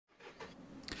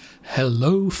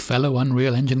Hello fellow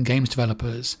Unreal Engine games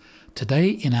developers. Today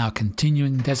in our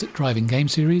continuing desert driving game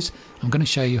series I'm going to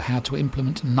show you how to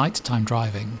implement nighttime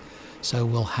driving. So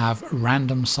we'll have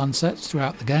random sunsets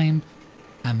throughout the game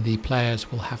and the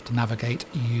players will have to navigate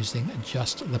using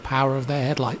just the power of their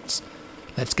headlights.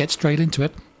 Let's get straight into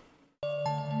it.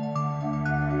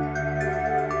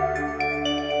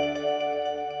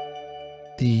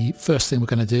 The first thing we're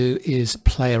going to do is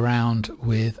play around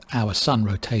with our sun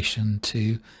rotation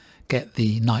to get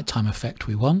the nighttime effect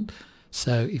we want.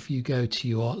 So if you go to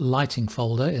your lighting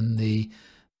folder in the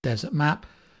desert map,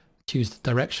 choose the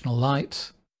directional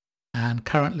light, and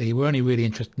currently we're only really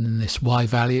interested in this Y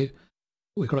value.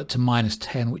 We've got it to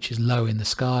 -10, which is low in the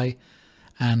sky,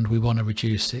 and we want to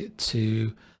reduce it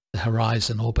to the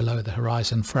horizon or below the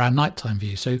horizon for our nighttime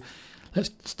view. So let's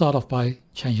start off by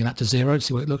changing that to 0 to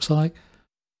see what it looks like.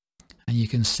 And you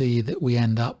can see that we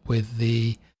end up with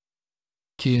the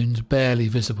dunes barely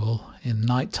visible in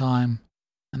nighttime,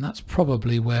 and that's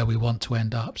probably where we want to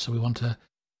end up. So we want to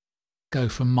go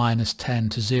from -10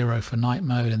 to 0 for night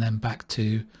mode and then back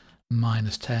to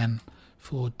 -10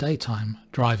 for daytime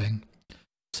driving.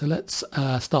 So let's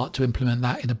start to implement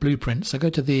that in a blueprint. So go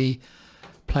to the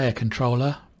player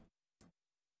controller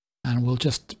and we'll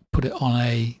just put it on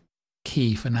a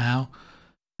key for now.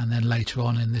 And then later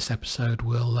on in this episode,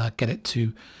 we'll get it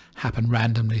to happen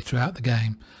randomly throughout the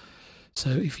game. So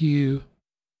if you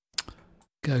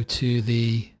go to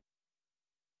the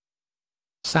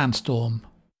sandstorm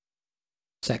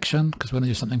section, because we're going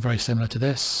to do something very similar to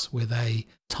this with a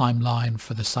timeline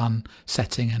for the sun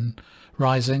setting and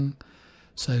rising.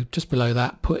 So just below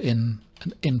that, put in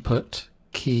an input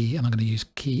key, and I'm going to use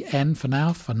key N for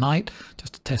now for night,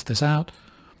 just to test this out.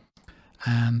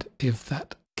 And if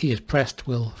that key is pressed,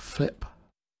 we'll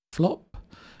flop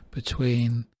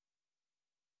between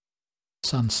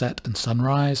sunset and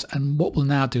sunrise. And what we'll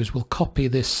now do is we'll copy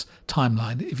this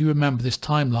timeline. If you remember, this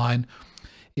timeline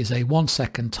is a 1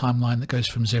 second timeline that goes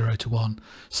from 0 to 1.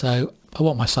 So I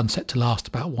want my sunset to last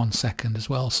about 1 second as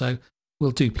well. So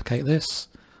we'll duplicate this.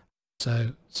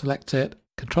 So select it,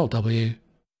 Control W,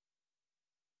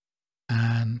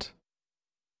 and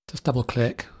just double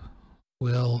click.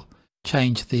 We'll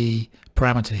change the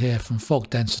parameter here from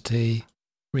fog density,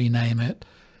 rename it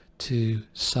to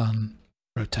sun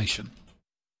rotation.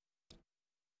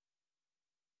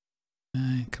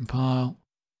 Okay, compile.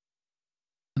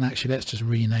 And actually let's just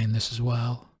rename this as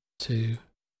well to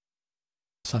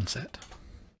sunset.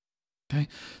 Okay,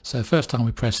 so first time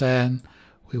we press N,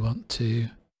 we want to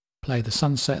play the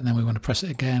sunset, and then we want to press it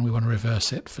again, we want to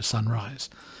reverse it for sunrise.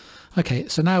 Okay,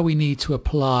 so now we need to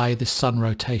apply this sun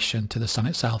rotation to the sun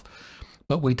itself,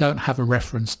 but we don't have a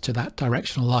reference to that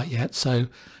directional light yet, so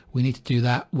we need to do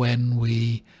that when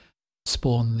we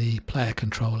spawn the player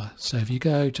controller. So if you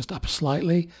go just up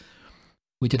slightly,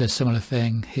 we did a similar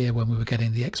thing here when we were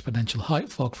getting the exponential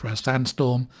height fog for our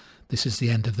sandstorm. This is the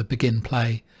end of the begin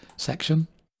play section.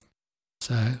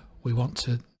 So we want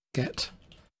to get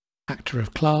actor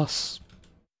of class,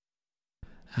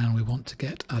 and we want to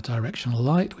get our directional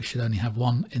light. We should only have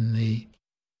one in the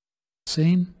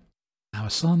scene, our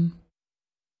sun.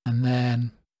 And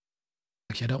then,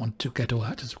 actually I don't want to get all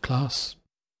actors of class,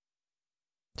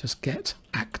 just get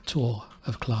actor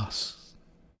of class,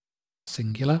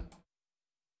 singular,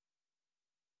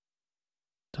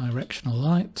 directional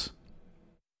light,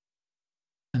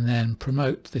 and then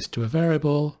promote this to a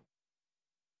variable,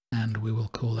 and we will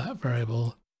call that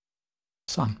variable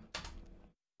sun.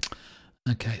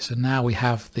 Okay, so now we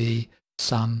have the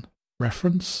sun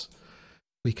reference.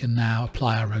 We can now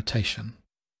apply our rotation.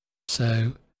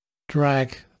 So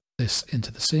drag this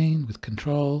into the scene with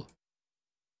control,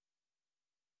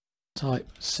 type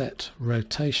set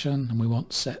rotation, and we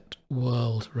want set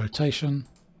world rotation.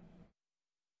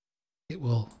 It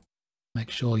will make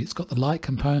sure it's got the light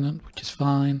component, which is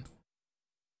fine.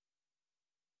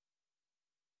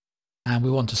 And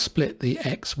we want to split the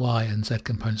X, Y and Z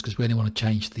components because we only want to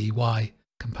change the Y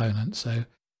component. So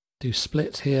do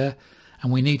split here,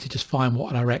 and we need to just find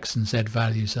what our X and Z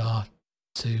values are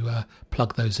to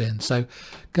plug those in. So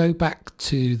go back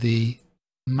to the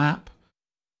map,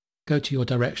 go to your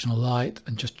directional light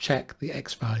and just check the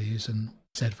X values and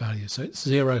Z values. So it's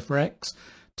 0 for X,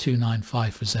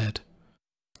 295 for Z.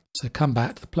 So come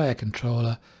back to the player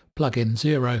controller, plug in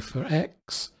 0 for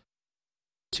X,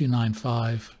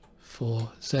 295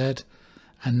 for Z,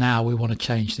 and now we want to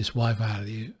change this Y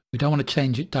value. We don't want to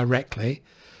change it directly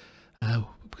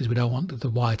because we don't want the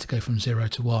Y to go from 0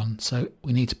 to 1. So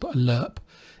we need to put a lerp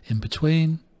in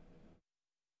between,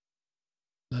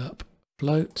 lerp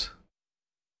float,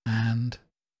 and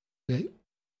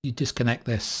you disconnect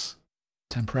this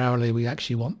temporarily. We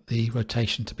actually want the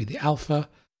rotation to be the alpha,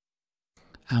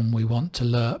 and we want to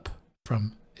lerp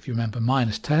from, if you remember,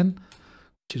 -10,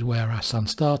 which is where our sun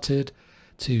started,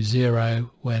 to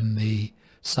 0 when the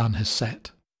sun has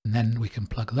set, and then we can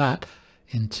plug that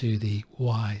into the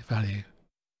Y value.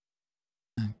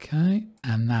 Okay,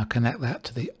 and now connect that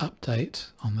to the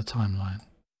update on the timeline.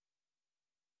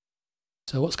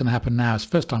 So what's going to happen now is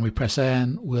first time we press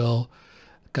N, we'll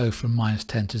go from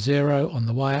 -10 to 0 on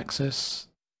the Y-axis.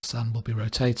 Sun will be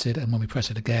rotated, and when we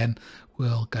press it again,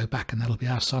 we'll go back, and that'll be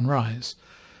our sunrise.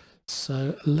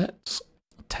 So let's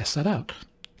test that out.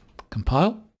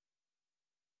 Compile.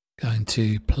 Going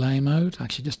to play mode.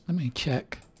 Actually, just let me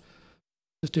check.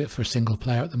 Let's do it for a single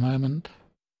player at the moment.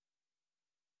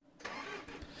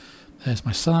 There's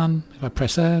my sun. If I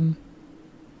press N,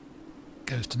 it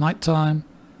goes to nighttime.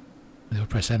 If I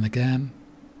press N again,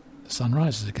 the sun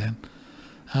rises again.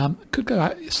 It could go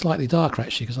out slightly darker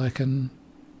actually, because I can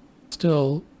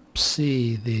still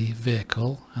see the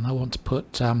vehicle, and I want to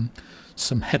put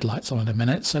some headlights on in a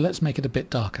minute, so let's make it a bit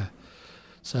darker.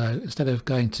 So instead of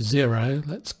going to 0,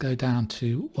 let's go down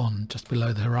to 1, just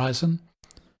below the horizon,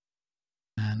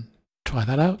 and try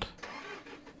that out.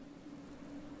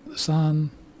 The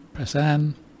sun, press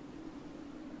N.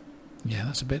 Yeah,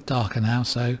 that's a bit darker now,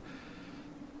 so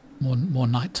more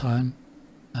nighttime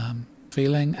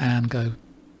feeling, and go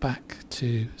back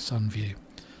to sun view.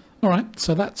 All right,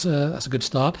 so that's a good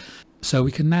start. So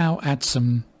we can now add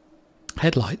some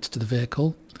headlights to the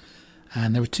vehicle,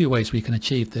 and there are two ways we can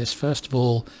achieve this. First of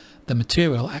all, the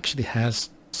material actually has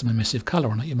some emissive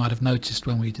color on it. You might have noticed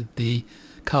when we did the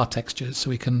car textures, so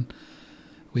we can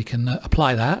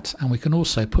apply that, and we can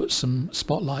also put some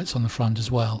spotlights on the front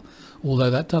as well, although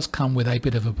that does come with a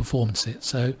bit of a performance hit,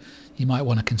 so you might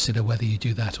want to consider whether you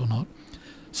do that or not.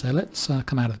 So let's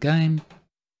come out of the game,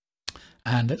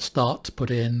 and let's start to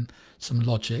put in some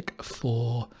logic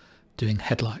for doing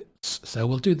headlights. So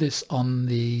we'll do this on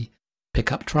the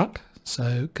pickup truck.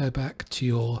 So go back to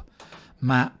your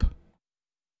map,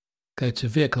 go to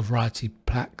vehicle variety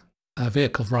pack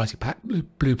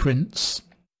blueprints,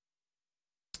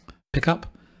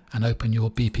 pickup, and open your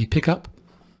BP pickup.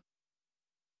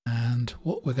 And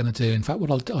what we're going to do, in fact,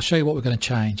 I'll show you what we're going to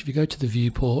change. If you go to the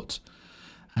viewport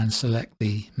and select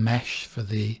the mesh for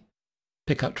the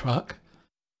pickup truck,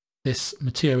 this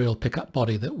material pickup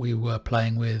body that we were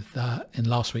playing with in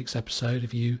last week's episode,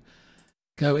 if you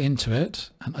go into it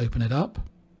and open it up,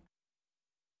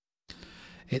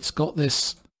 it's got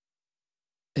this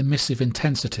emissive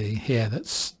intensity here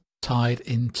that's tied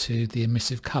into the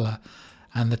emissive color,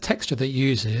 and the texture that it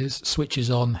uses switches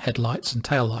on headlights and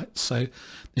taillights. So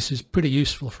this is pretty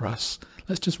useful for us.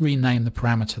 Let's just rename the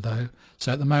parameter though.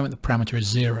 So at the moment the parameter is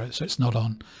 0, so it's not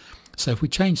on. So if we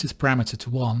change this parameter to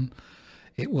 1,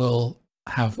 it will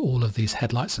have all of these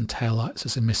headlights and taillights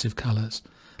as emissive colors.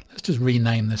 Let's just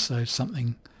rename this so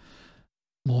something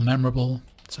more memorable.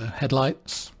 So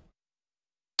headlights,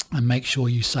 and make sure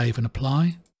you save and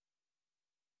apply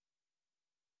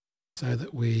so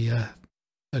that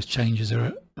those changes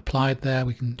are applied there.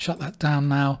 We can shut that down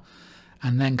now,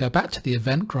 and then go back to the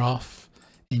event graph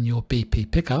in your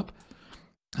BP pickup,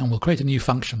 and we'll create a new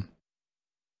function.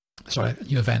 Sorry, a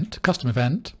new event, custom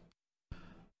event,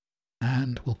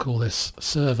 and we'll call this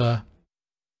server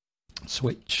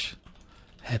switch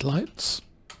headlights,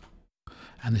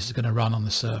 and this is going to run on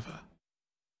the server.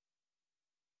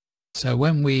 So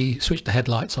when we switch the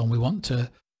headlights on, we want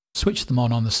to switch them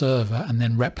on the server and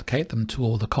then replicate them to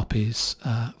all the copies,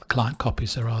 client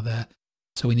copies there are there.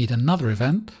 So we need another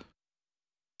event.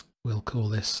 We'll call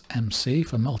this MC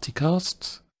for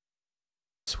multicast,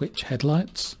 switch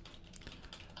headlights.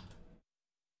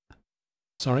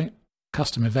 Sorry,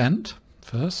 custom event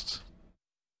first,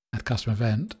 add custom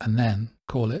event, and then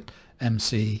call it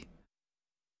MC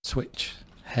switch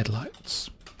headlights.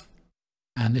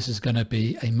 And this is going to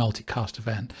be a multicast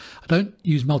event. I don't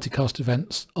use multicast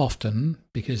events often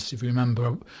because, if you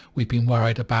remember, we've been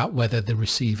worried about whether the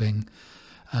receiving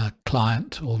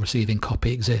client or receiving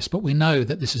copy exists, but we know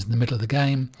that this is in the middle of the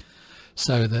game,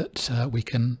 so that we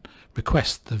can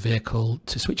request the vehicle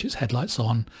to switch its headlights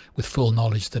on with full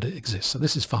knowledge that it exists. So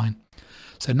this is fine.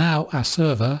 So now our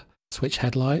server switch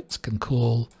headlights can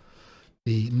call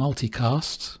the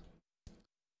multicast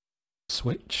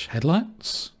switch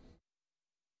headlights.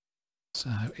 So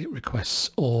it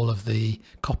requests all of the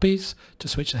copies to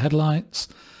switch the headlights,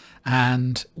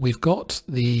 and we've got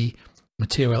the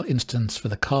material instance for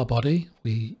the car body.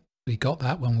 We got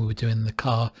that when we were doing the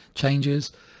car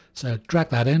changes. So drag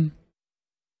that in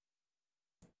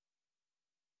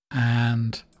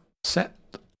and set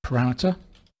parameter,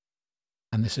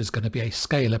 and this is going to be a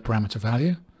scalar parameter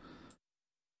value.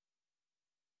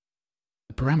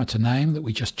 The parameter name that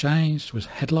we just changed was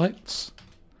headlights,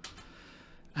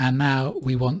 and now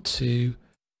we want to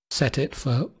set it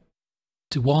to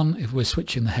 1 if we're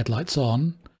switching the headlights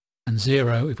on and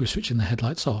 0 if we're switching the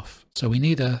headlights off. So we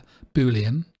need a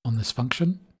Boolean on this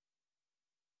function.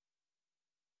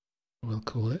 We'll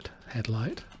call it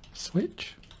headlight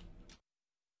switch.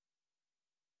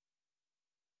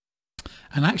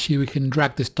 And actually we can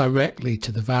drag this directly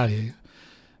to the value,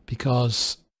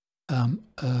 because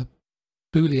a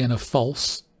Boolean of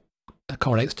false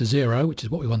correlates to 0, which is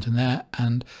what we want in there,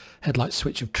 and headlight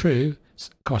switch of true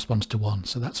corresponds to 1.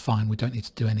 So that's fine. We don't need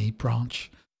to do any branch.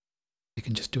 We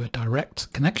can just do a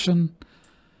direct connection.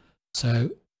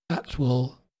 So that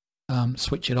will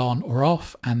switch it on or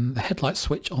off, and the headlight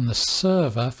switch on the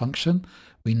server function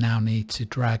we now need to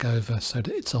drag over so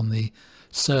that it's on the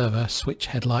server switch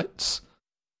headlights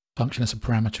function as a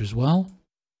parameter as well.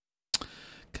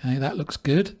 Okay, that looks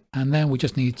good. And then we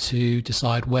just need to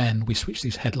decide when we switch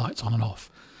these headlights on and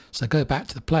off. So go back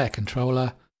to the player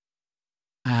controller,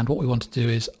 and what we want to do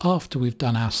is, after we've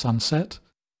done our sunset,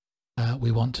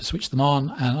 we want to switch them on,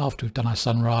 and after we've done our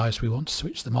sunrise we want to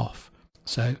switch them off.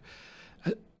 So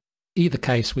either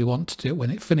case we want to do it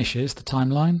when it finishes the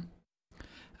timeline,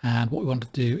 and what we want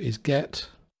to do is get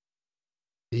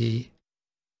the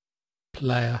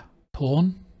player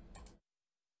pawn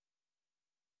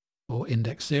or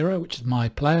index 0, which is my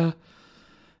player,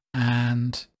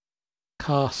 and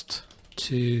cast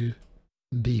to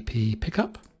BP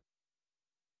pickup,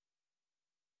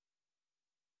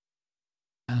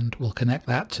 and we'll connect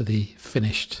that to the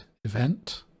finished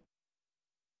event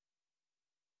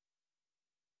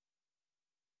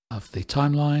of the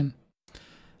timeline.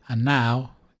 And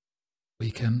now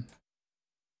we can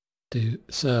do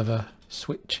server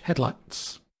switch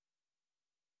headlights.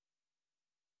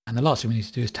 And the last thing we need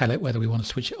to do is tell it whether we want to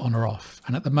switch it on or off.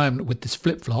 And at the moment with this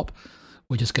flip-flop,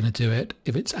 we're just going to do it.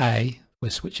 If it's A,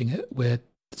 we're switching it, we're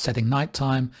setting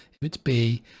nighttime. If it's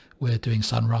B, we're doing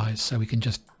sunrise. So we can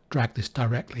just drag this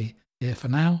directly here for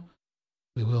now.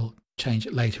 We will change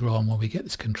it later on when we get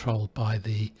this controlled by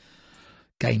the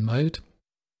game mode.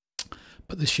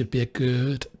 But this should be a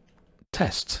good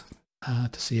test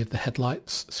to see if the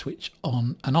headlights switch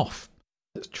on and off.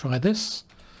 Let's try this.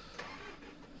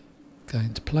 Go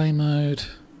into play mode,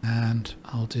 and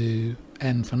I'll do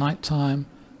N for nighttime,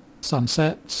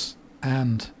 sunsets,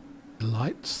 and the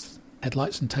lights,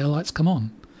 headlights and taillights come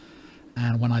on.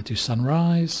 And when I do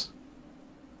sunrise,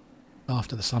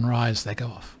 after the sunrise they go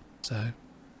off. So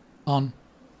on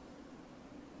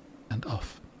and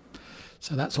off.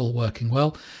 So that's all working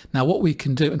well. Now what we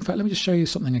can do, in fact let me just show you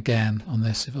something again on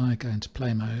this. If I go into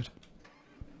play mode,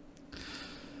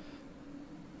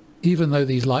 even though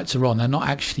these lights are on, they're not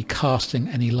actually casting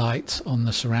any light on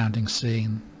the surrounding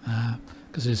scene,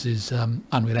 because this is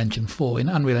Unreal Engine 4. In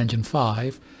Unreal Engine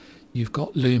 5 you've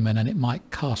got lumen, and it might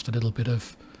cast a little bit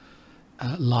of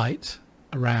light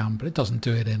around, but it doesn't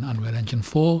do it in Unreal Engine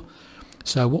 4.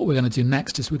 So what we're going to do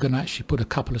next is we're going to actually put a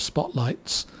couple of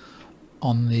spotlights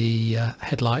on the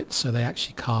headlights so they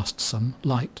actually cast some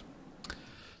light.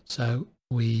 So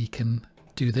we can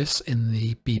do this in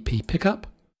the BP pickup.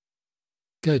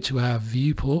 Go to our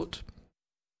viewport,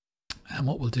 and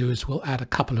what we'll do is we'll add a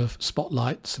couple of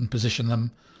spotlights and position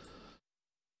them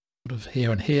sort of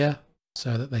here and here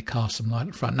so that they cast some light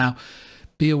in front. Now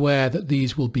be aware that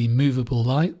these will be movable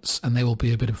lights, and they will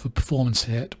be a bit of a performance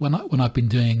hit. When I've been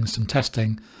doing some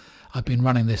testing, I've been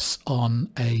running this on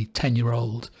a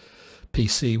 10-year-old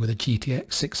PC with a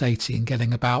GTX 680 and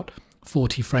getting about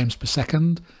 40 frames per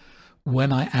second.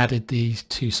 When I added these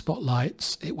two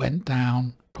spotlights, it went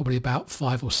down probably about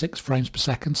 5 or 6 frames per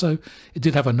second, so it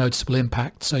did have a noticeable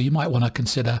impact. So you might want to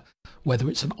consider whether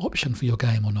it's an option for your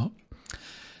game or not.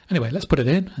 Anyway, let's put it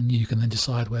in, and you can then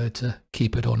decide whether to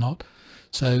keep it or not.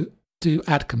 So do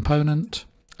add component,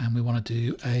 and we want to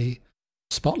do a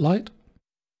spotlight,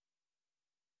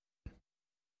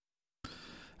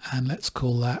 and let's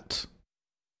call that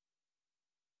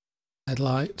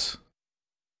headlight,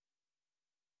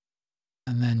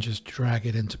 and then just drag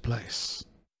it into place.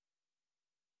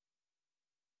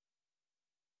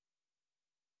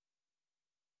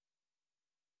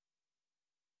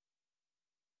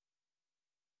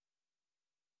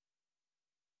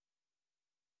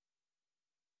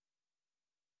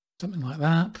 Something like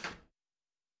that.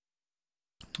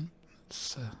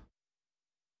 Let's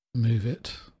move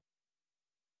it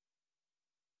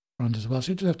around as well.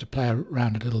 So you just have to play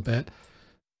around a little bit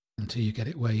until you get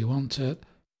it where you want it.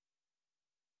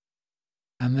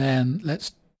 And then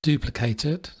let's duplicate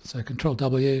it. So Control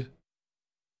W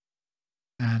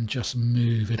and just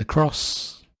move it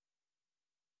across.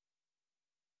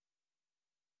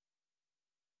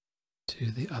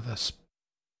 to the other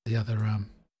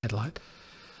headlight.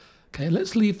 Okay,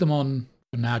 let's leave them on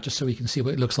for now just so we can see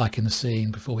what it looks like in the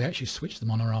scene before we actually switch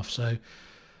them on or off. So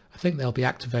I think they'll be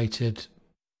activated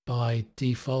by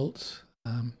default.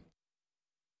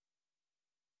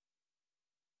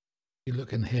 You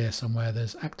look in here somewhere,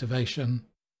 there's activation.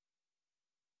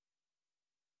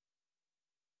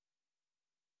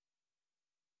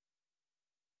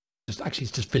 Actually,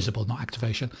 it's just visible, not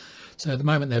activation. So at the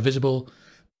moment they're visible.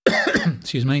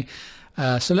 Excuse me.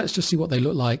 So let's just see what they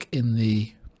look like in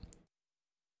the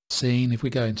scene. If we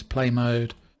go into play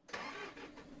mode,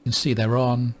 you can see they're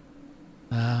on.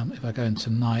 If I go into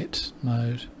night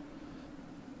mode,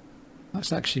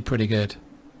 that's actually pretty good.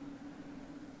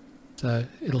 So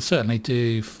it'll certainly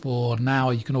do for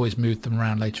now. You can always move them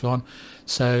around later on.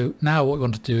 So now what we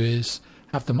want to do is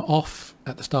have them off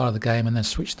at the start of the game and then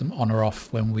switch them on or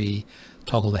off when we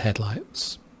toggle the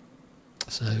headlights.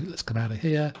 So let's come out of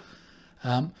here.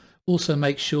 Also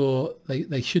make sure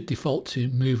they should default to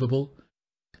movable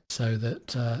so that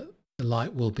the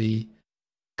light will be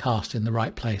cast in the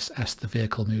right place as the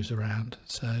vehicle moves around.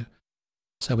 So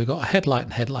we've got a headlight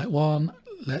and headlight one.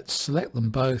 Let's select them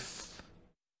both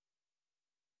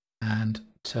and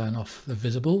turn off the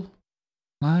visible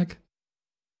flag.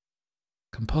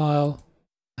 Compile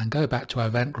and go back to our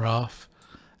event graph,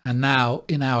 and now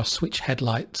in our switch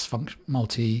headlights function,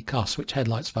 multi-cast switch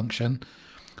headlights function,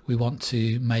 we want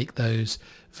to make those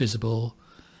visible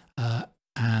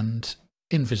and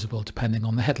invisible depending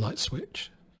on the headlight switch.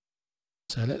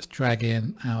 So let's drag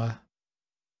in our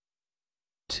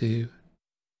two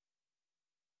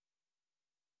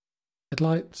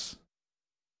headlights.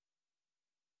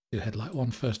 Do headlight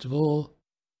one first of all.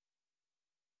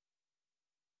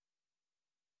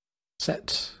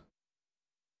 Set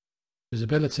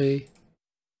visibility,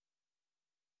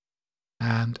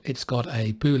 and it's got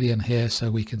a boolean here, so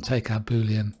we can take our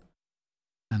boolean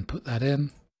and put that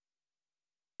in,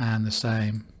 and the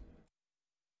same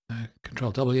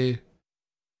Control W,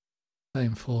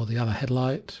 same for the other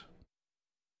headlight.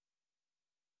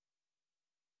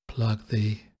 Plug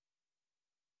the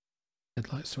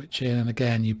headlight switch in, and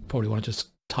again you probably want to just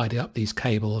tidy up these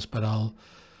cables, but I'll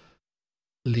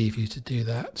leave you to do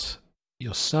that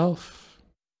yourself.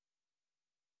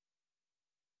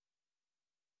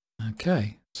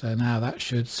 Okay, so now that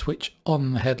should switch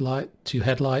on the two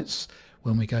headlights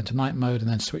when we go into night mode, and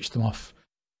then switch them off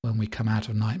when we come out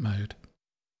of night mode.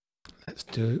 Let's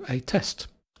do a test.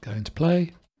 Go into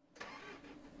play.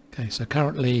 Okay, so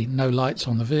currently no lights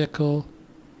on the vehicle.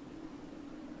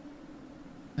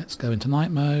 Let's go into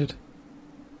night mode.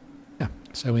 Yeah,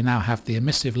 so we now have the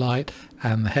emissive light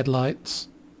and the headlights,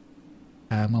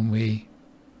 and when we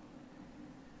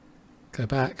go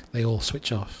back they all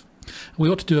switch off. We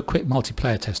ought to do a quick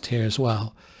multiplayer test here as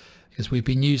well, because we've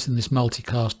been using this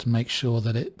multicast to make sure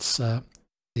that it's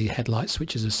the headlight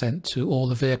switches are sent to all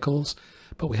the vehicles,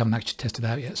 but we haven't actually tested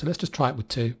out yet. So let's just try it with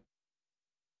two.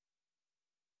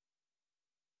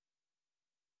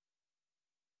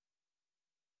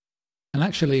 And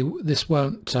actually this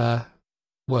won't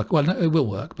work. Well, no, it will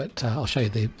work, but I'll show you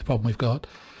the problem we've got.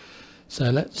 So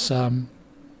let's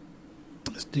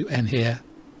do N here.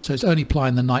 So it's only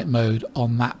applying the night mode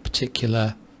on that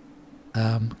particular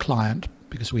client,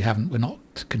 because we're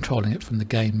not controlling it from the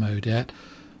game mode yet.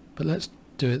 But let's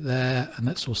do it there, and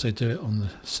let's also do it on the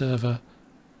server.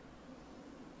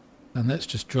 And let's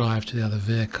just drive to the other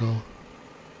vehicle.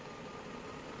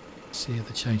 See if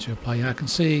the change will apply. Yeah, I can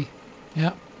see,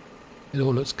 yeah, it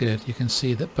all looks good. You can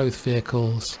see that both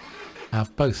vehicles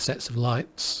have both sets of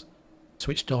lights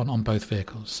switched on both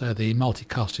vehicles. So the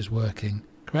multicast is working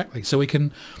correctly. So we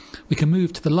can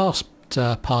move to the last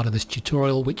part of this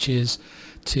tutorial, which is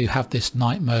to have this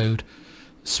night mode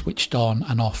switched on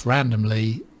and off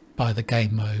randomly by the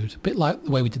game mode, a bit like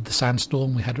the way we did the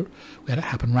sandstorm. We had it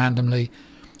happen randomly,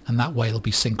 and that way it'll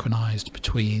be synchronized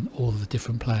between all of the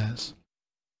different players.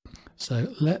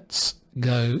 So let's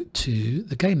go to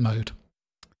the game mode.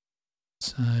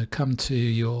 So come to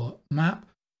your map,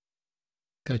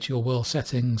 go to your world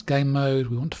settings, game mode.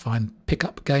 We want to find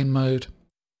pickup game mode.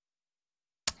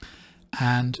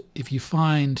 And if you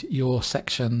find your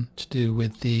section to do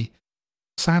with the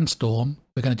sandstorm,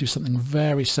 we're going to do something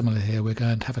very similar here. We're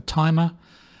going to have a timer,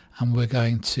 and we're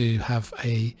going to have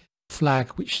a flag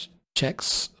which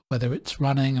checks whether it's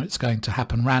running, or it's going to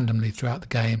happen randomly throughout the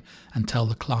game, and tell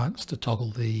the clients to toggle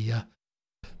the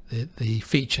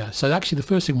feature. So actually the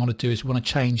first thing we want to do is we want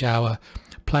to change our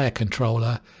player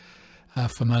controller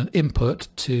from an input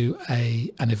to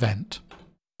an event.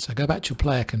 So go back to your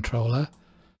player controller,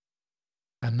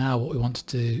 and now what we want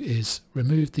to do is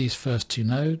remove these first two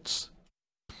nodes,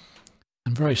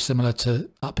 And very similar to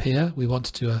up here, we want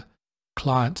to do a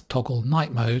client toggle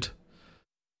night mode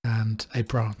and a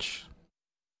branch,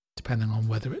 depending on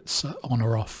whether it's on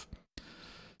or off.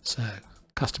 So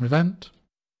custom event.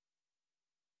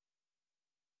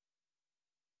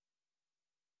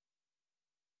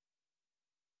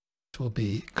 It will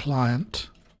be client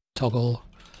toggle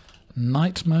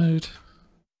night mode,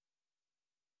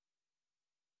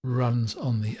 runs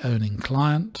on the owning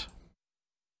client,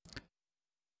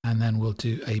 and then we'll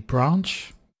do a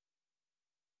branch,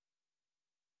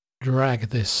 drag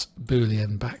this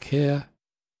boolean back here,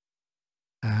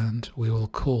 and we will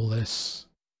call this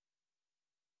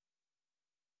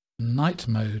night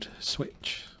mode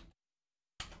switch.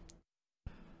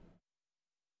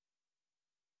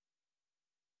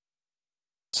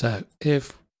 So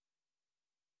if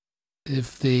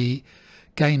the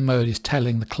game mode is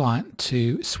telling the client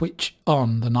to switch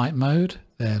on the night mode,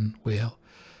 then we'll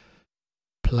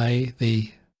play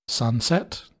the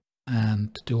sunset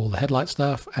and do all the headlight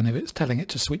stuff, and if it's telling it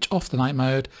to switch off the night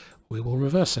mode, we will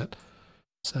reverse it.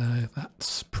 So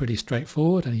that's pretty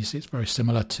straightforward, and you see it's very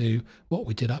similar to what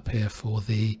we did up here for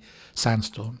the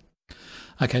sandstorm.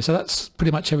 Okay, so that's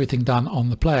pretty much everything done on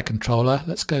the player controller.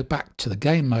 Let's go back to the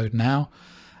game mode now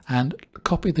and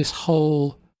copy this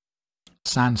whole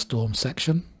sandstorm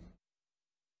section.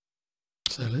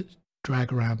 So let's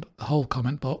drag around the whole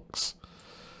comment box,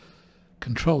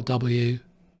 Control W,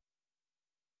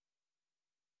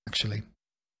 actually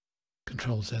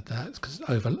Control Z, that's because it's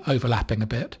overlapping a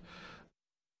bit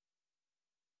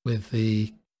with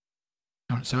the,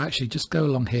 so actually just go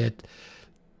along here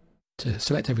to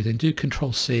select everything, do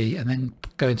Control C and then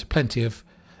go into plenty of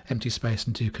empty space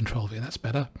and do Control V, that's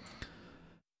better.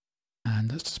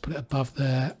 And let's just put it above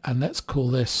there, and let's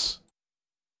call this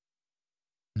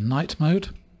night mode.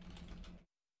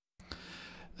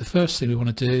 The first thing we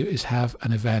want to do is have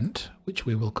an event which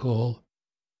we will call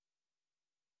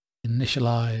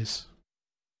initialize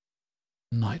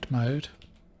night mode,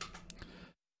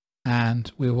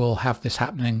 and we will have this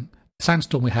happening,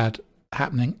 sandstorm we had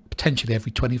happening potentially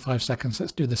every 25 seconds.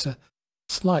 Let's do this a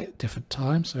slight different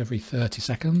time, so every 30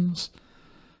 seconds.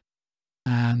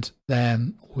 And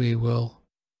then we will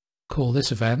call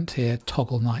this event here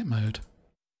toggle night mode.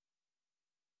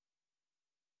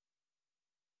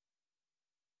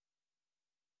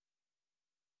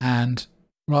 And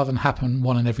rather than happen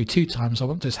one in every 2 times, I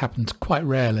want this to happen quite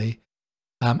rarely.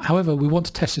 However, we want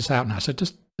to test this out now, so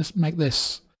just let's make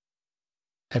this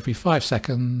every 5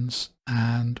 seconds,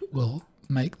 and we'll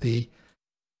make the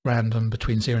random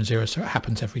between 0 and 0 so it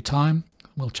happens every time.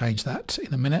 We'll change that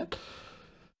in a minute.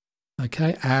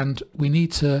 Okay, and we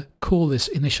need to call this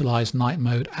initialize night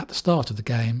mode at the start of the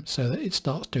game so that it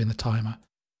starts doing the timer.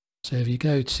 So if you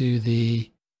go to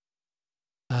the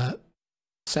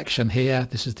section here,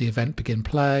 this is the event begin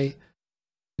play.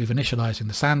 We've initializing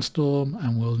the sandstorm,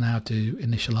 and we'll now do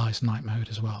initialize night mode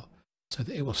as well so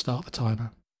that it will start the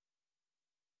timer.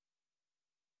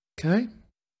 Okay,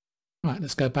 right,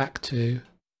 let's go back to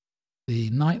the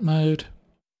night mode.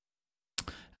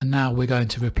 And now we're going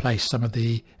to replace some of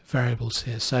the variables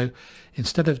here. So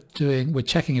instead of doing, we're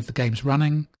checking if the game's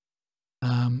running.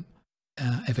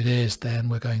 If it is, then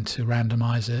we're going to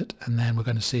randomize it, and then we're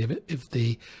going to see if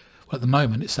the, well, at the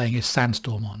moment it's saying is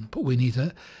sandstorm on, but we need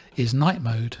a is night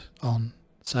mode on.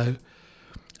 So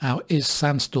our is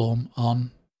sandstorm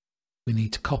on, we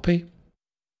need to copy,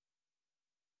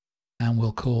 and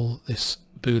we'll call this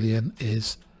boolean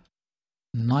is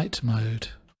night mode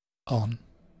on.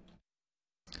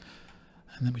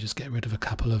 And then we just get rid of a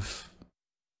couple of,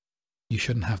 you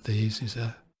shouldn't have these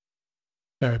are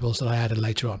variables that I added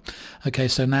later on. Okay,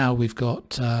 so now we've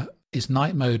got is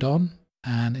night mode on,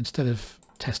 and instead of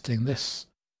testing this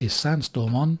is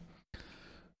sandstorm on,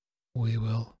 we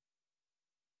will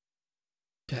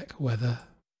check whether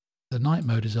the night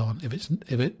mode is on. If it's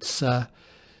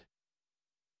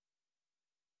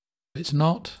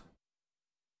not,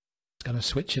 it's going to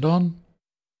switch it on.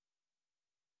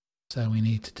 So we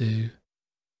need to do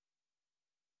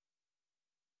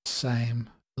same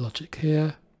logic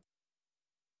here,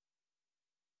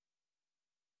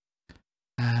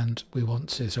 and we want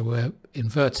to, so we're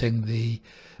inverting the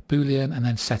boolean and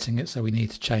then setting it, so we need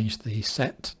to change the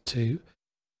set to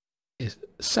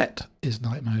set is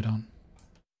night mode on.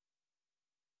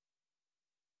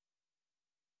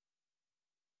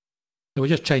 So we're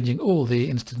just changing all the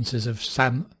instances of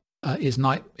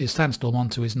is sandstorm on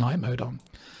to is night mode on.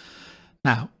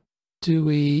 Now, do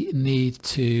we need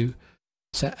to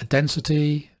set a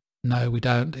density? No, we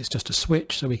don't. It's just a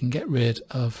switch, so we can get rid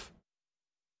of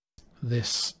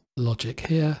this logic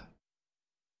here,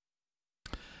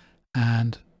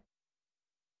 and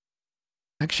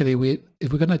Actually,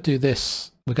 if we're going to do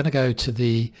this, we're going to go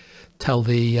to tell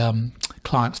the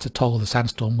clients to toggle the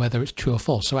sandstorm whether it's true or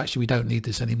false. So actually we don't need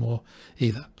this anymore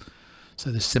either.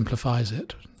 So this simplifies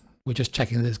it. We're just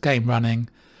checking this game running,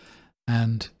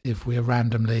 and if we're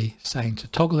randomly saying to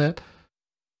toggle it,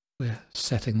 we're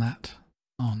setting that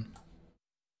on.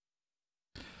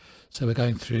 So we're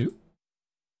going through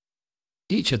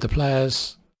each of the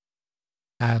players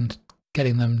and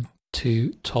getting them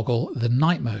to toggle the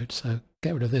night mode. So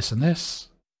get rid of this and this,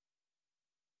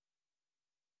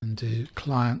 and do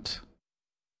client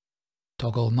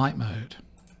toggle night mode.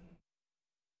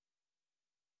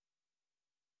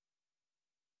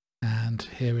 And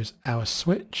here is our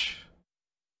switch.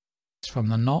 It's from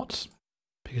the not,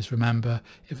 because remember,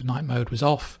 if night mode was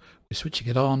off, we're switching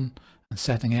it on and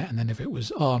setting it, and then if it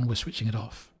was on, we're switching it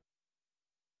off.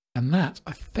 And that,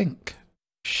 I think,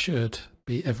 should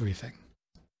be everything.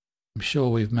 I'm sure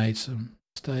we've made some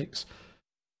mistakes.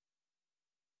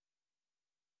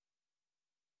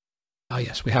 Ah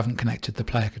yes, we haven't connected the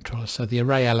player controller. So the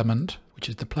array element, which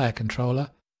is the player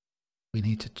controller, we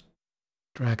need to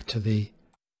drag to the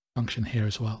function here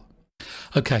as well.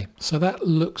 Okay, so that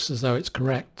looks as though it's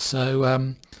correct.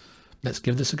 So let's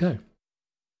give this a go.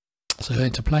 So go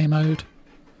into play mode.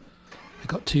 We've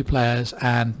got 2 players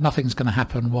and nothing's going to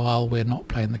happen while we're not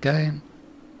playing the game.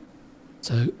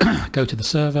 So go to the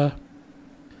server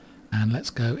and let's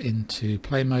go into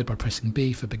play mode by pressing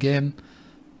B for begin.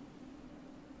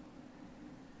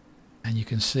 And you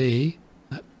can see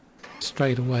that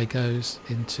straight away goes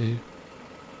into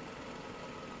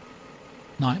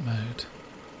night mode.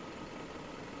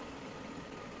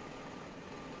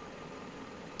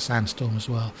 Sandstorm as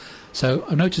well. So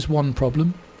I noticed one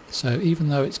problem. So even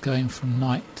though it's going from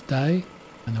night to day,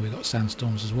 and then we've got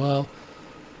sandstorms as well,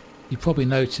 you probably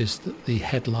noticed that the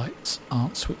headlights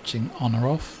aren't switching on or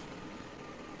off.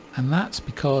 And that's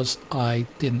because I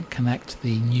didn't connect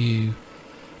the new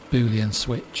Boolean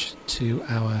switch to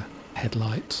our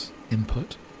headlight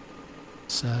input.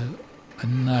 So I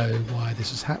know why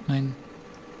this is happening.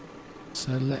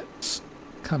 So let's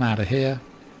come out of here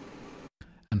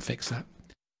and fix that.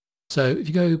 So if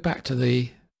you go back to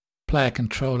the player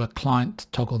controller client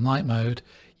toggle night mode,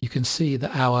 you can see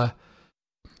that our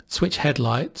switch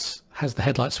headlights has the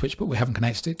headlight switch, but we haven't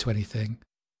connected it to anything.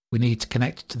 We need to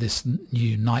connect it to this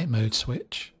new night mode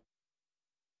switch.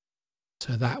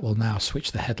 So that will now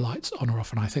switch the headlights on or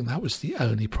off, and I think that was the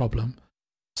only problem.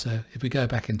 So if we go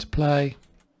back into play,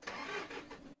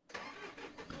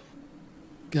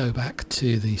 go back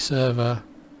to the server,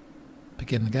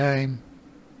 begin the game,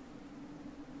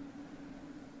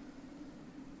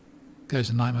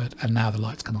 goes in night mode, and now the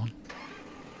lights come on.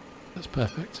 That's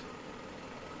perfect.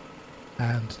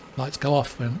 And lights go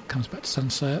off when it comes back to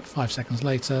sunset 5 seconds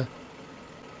later,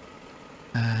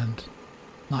 and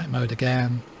night mode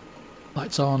again,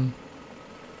 lights on,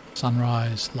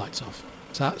 sunrise, lights off.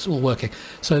 So that's all working.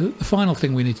 So the final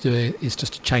thing we need to do is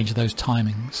just to change those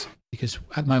timings, because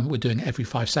at the moment we're doing it every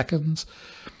 5 seconds.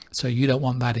 So you don't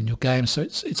want that in your game. So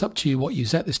it's up to you what you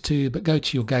set this to, but go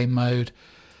to your game mode,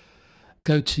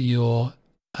 go to your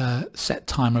set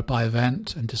timer by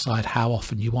event and decide how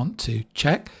often you want to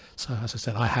check. So as I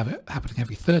said, I have it happening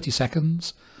every 30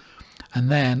 seconds.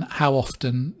 And then how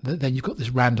often, then you've got this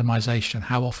randomization.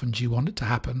 How often do you want it to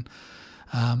happen?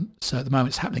 So at the moment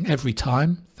it's happening every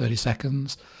time, 30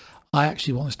 seconds. I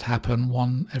actually want this to happen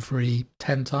 1 every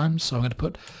 10 times. So I'm going to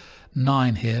put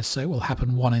 9 here. So it will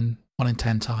happen 1 in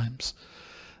 10 times.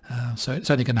 So it's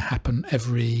only going to happen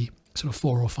every sort of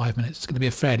 4 or 5 minutes. It's going to be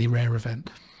a fairly rare event.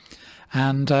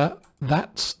 And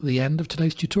that's the end of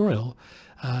today's tutorial.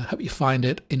 Hope you find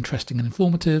it interesting and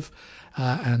informative,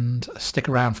 and stick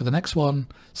around for the next one.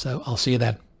 So I'll see you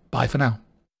then. Bye for now.